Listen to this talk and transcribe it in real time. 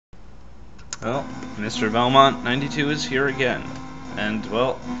Well, Mr. Belmont 92 is here again. And,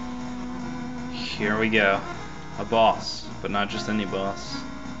 well, here we go. A boss, but not just any boss.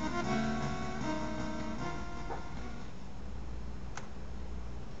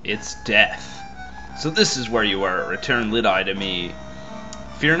 It's death. So this is where you are. Return Lid-Eye to me.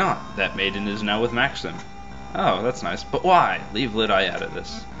 Fear not, that maiden is now with Maxim. Oh, that's nice. But why? Leave Lid-Eye out of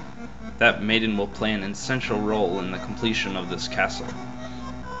this. That maiden will play an essential role in the completion of this castle.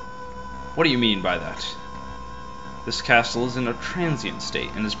 What do you mean by that? This castle is in a transient state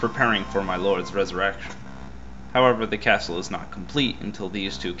and is preparing for my lord's resurrection. However, the castle is not complete until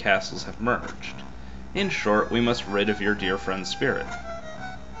these two castles have merged. In short, we must rid of your dear friend's spirit.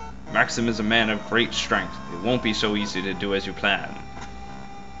 Maxim is a man of great strength. It won't be so easy to do as you plan.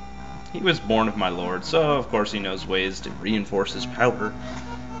 He was born of my lord, so of course he knows ways to reinforce his power.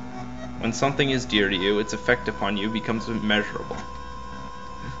 When something is dear to you, its effect upon you becomes immeasurable.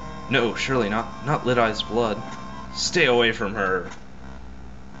 No, surely not. Not Lid-Eye's blood. Stay away from her.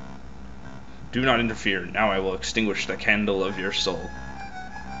 Do not interfere. Now I will extinguish the candle of your soul.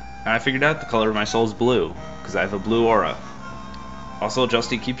 And I figured out the color of my soul is blue, because I have a blue aura. Also,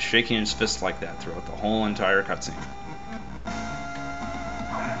 Justy keeps shaking his fist like that throughout the whole entire cutscene.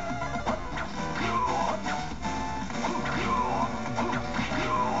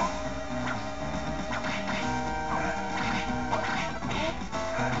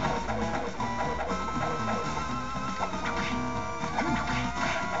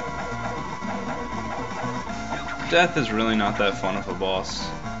 Death is really not that fun of a boss.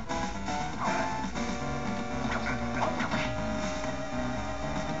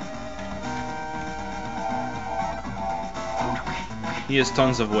 He has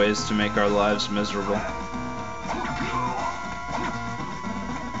tons of ways to make our lives miserable.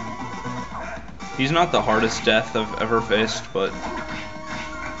 He's not the hardest death I've ever faced, but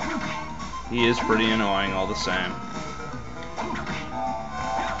he is pretty annoying all the same.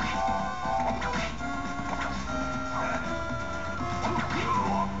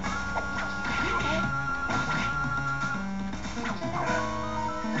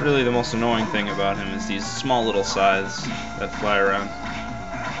 Really, the most annoying thing about him is these small little scythes that fly around.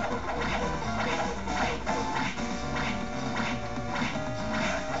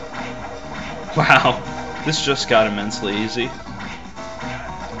 Wow, this just got immensely easy.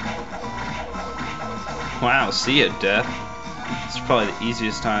 Wow, see ya, death. This is probably the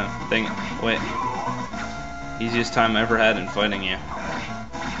easiest time easiest time I ever had in fighting you.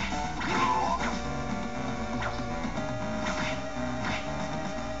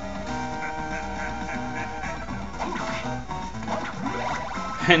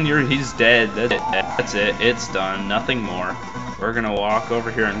 And he's dead. That's it. It's done. Nothing more. We're gonna walk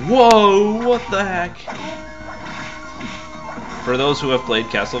over here and whoa! What the heck? For those who have played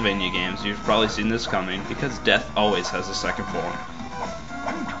Castlevania games, you've probably seen this coming because death always has a second form.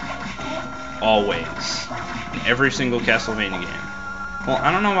 Always. In every single Castlevania game. Well,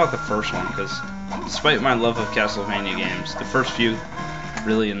 I don't know about the first one because, despite my love of Castlevania games, the first few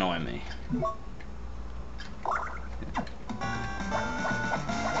really annoy me.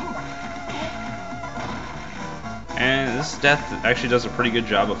 And this death actually does a pretty good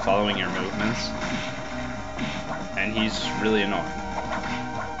job of following your movements. And he's really annoying.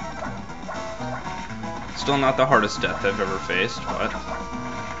 Still not the hardest death I've ever faced, but...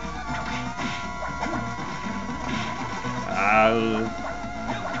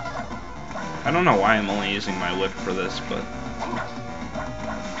 I don't know why I'm only using my whip for this, but...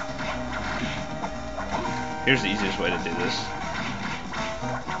 Here's the easiest way to do this.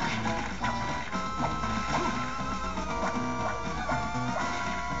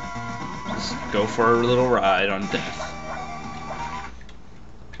 Go for a little ride on death.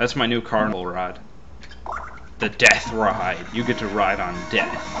 That's my new carnival ride. The death ride. You get to ride on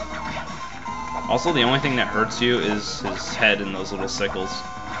death. Also, the only thing that hurts you is his head and those little sickles.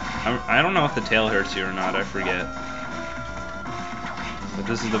 I don't know if the tail hurts you or not, I forget. But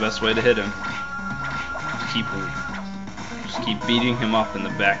this is the best way to hit him. Just keep beating him up in the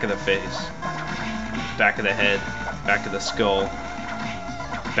back of the face. Back of the head. Back of the skull.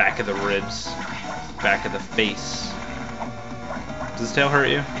 Back of the ribs, back of the face. Does his tail hurt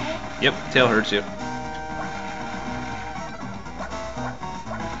you? Yep, tail hurts you.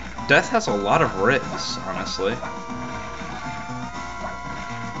 Death has a lot of ribs, honestly.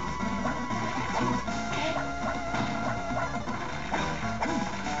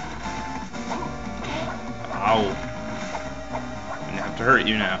 Ow. I'm gonna have to hurt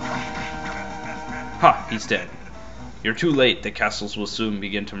you now. Ha, he's dead. You're too late. The castles will soon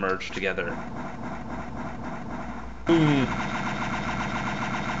begin to merge together.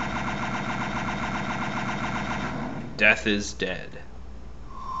 Death is dead.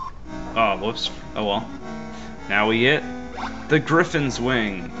 Oh, whoops. Oh well. Now we get the Griffin's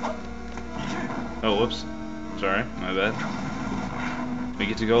Wing. Oh, whoops. Sorry, my bad. We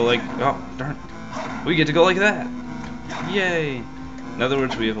get to go like... Oh, darn. We get to go like that. Yay. In other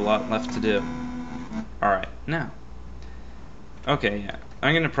words, we have a lot left to do. Alright, now. Okay, yeah.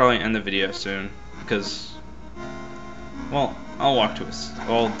 I'm gonna probably end the video soon, because... Well, I'll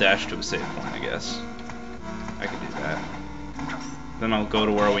dash to a save point, I guess. I can do that. Then I'll go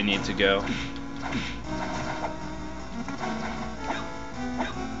to where we need to go.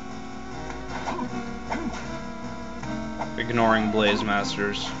 Ignoring Blaze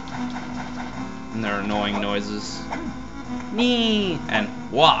Masters and their annoying noises. Nee and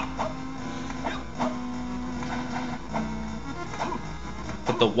wah.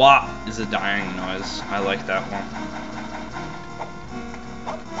 But the wah is a dying noise. I like that one.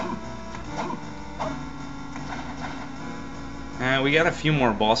 And we got a few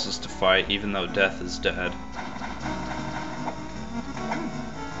more bosses to fight, even though Death is dead.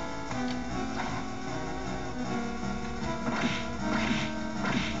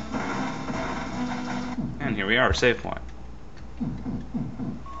 And here we are, save point.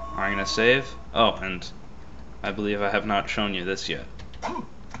 I'm gonna save. Oh, and I believe I have not shown you this yet.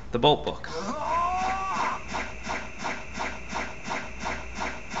 The Bolt Book.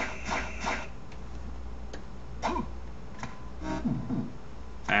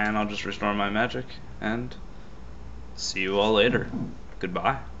 And I'll just restore my magic, and see you all later.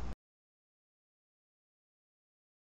 Goodbye.